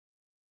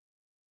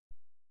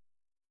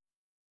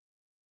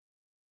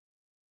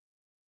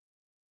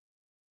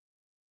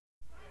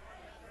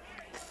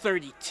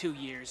32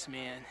 years,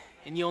 man.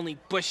 And the only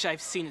bush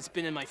I've seen has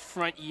been in my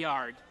front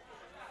yard.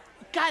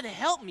 You gotta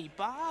help me,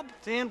 Bob.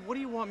 Dan, what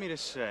do you want me to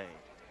say?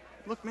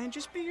 Look, man,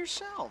 just be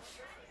yourself.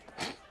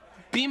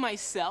 Be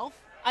myself?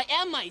 I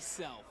am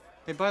myself.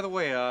 Hey, by the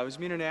way, I was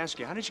meaning to ask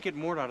you, how did you get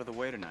Mort out of the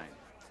way tonight?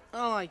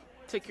 Oh, I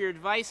took your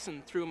advice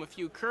and threw him a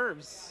few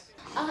curves.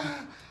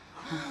 I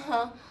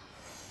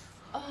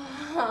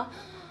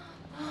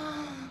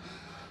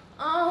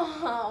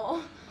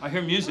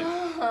hear music.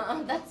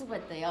 That's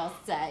what they all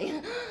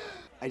say.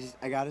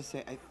 I gotta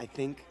say, I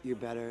think you're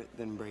better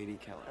than Brady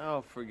Killer.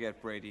 Oh,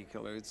 forget Brady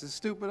Killer. It's a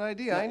stupid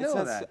idea. No, I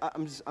know that.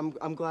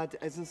 I'm glad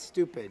to, it's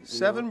stupid.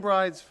 Seven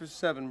brides for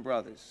 7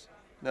 brothers.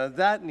 Now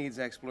that needs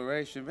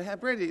exploration. But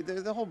Brady,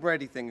 the whole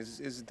Brady thing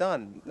is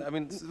done. I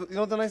mean, you know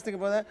what the nice thing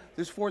about that?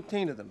 There's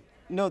 14 of them.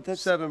 No, that's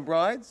 7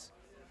 brides,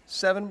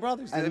 7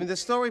 brothers. I mean, the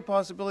story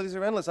possibilities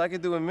are endless. I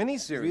could do a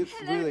miniseries.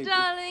 Hello, really,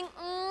 darling.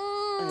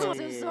 I'm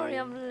so sorry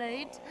I'm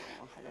late.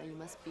 Hello, you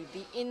must be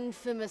the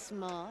infamous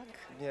Mark.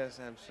 Yes,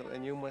 absolutely.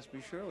 And you must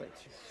be Shirley.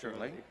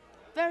 Shirley.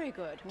 Very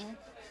good.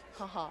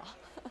 Haha.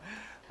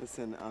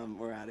 Listen,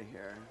 we're out of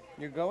here.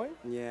 You're going?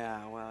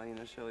 Yeah, well, you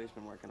know, Shirley's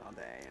been working all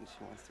day, and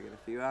she wants to get a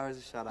few hours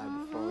of shut-eye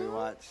before we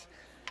watch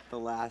the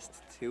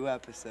last 2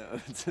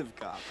 episodes of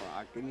Cop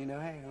Rock. And you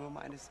know, hey, who am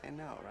I to say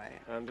no, right?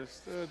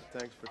 Understood.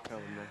 Thanks for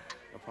coming, man.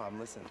 No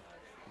problem. Listen,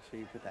 make sure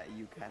you put that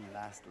You Can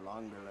Last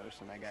Longer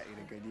lotion I got you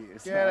to good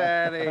use. Get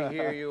out of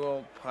here, you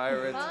old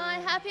pirate.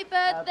 Bye. Happy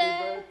birthday.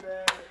 Happy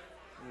birthday.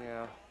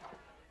 Yeah.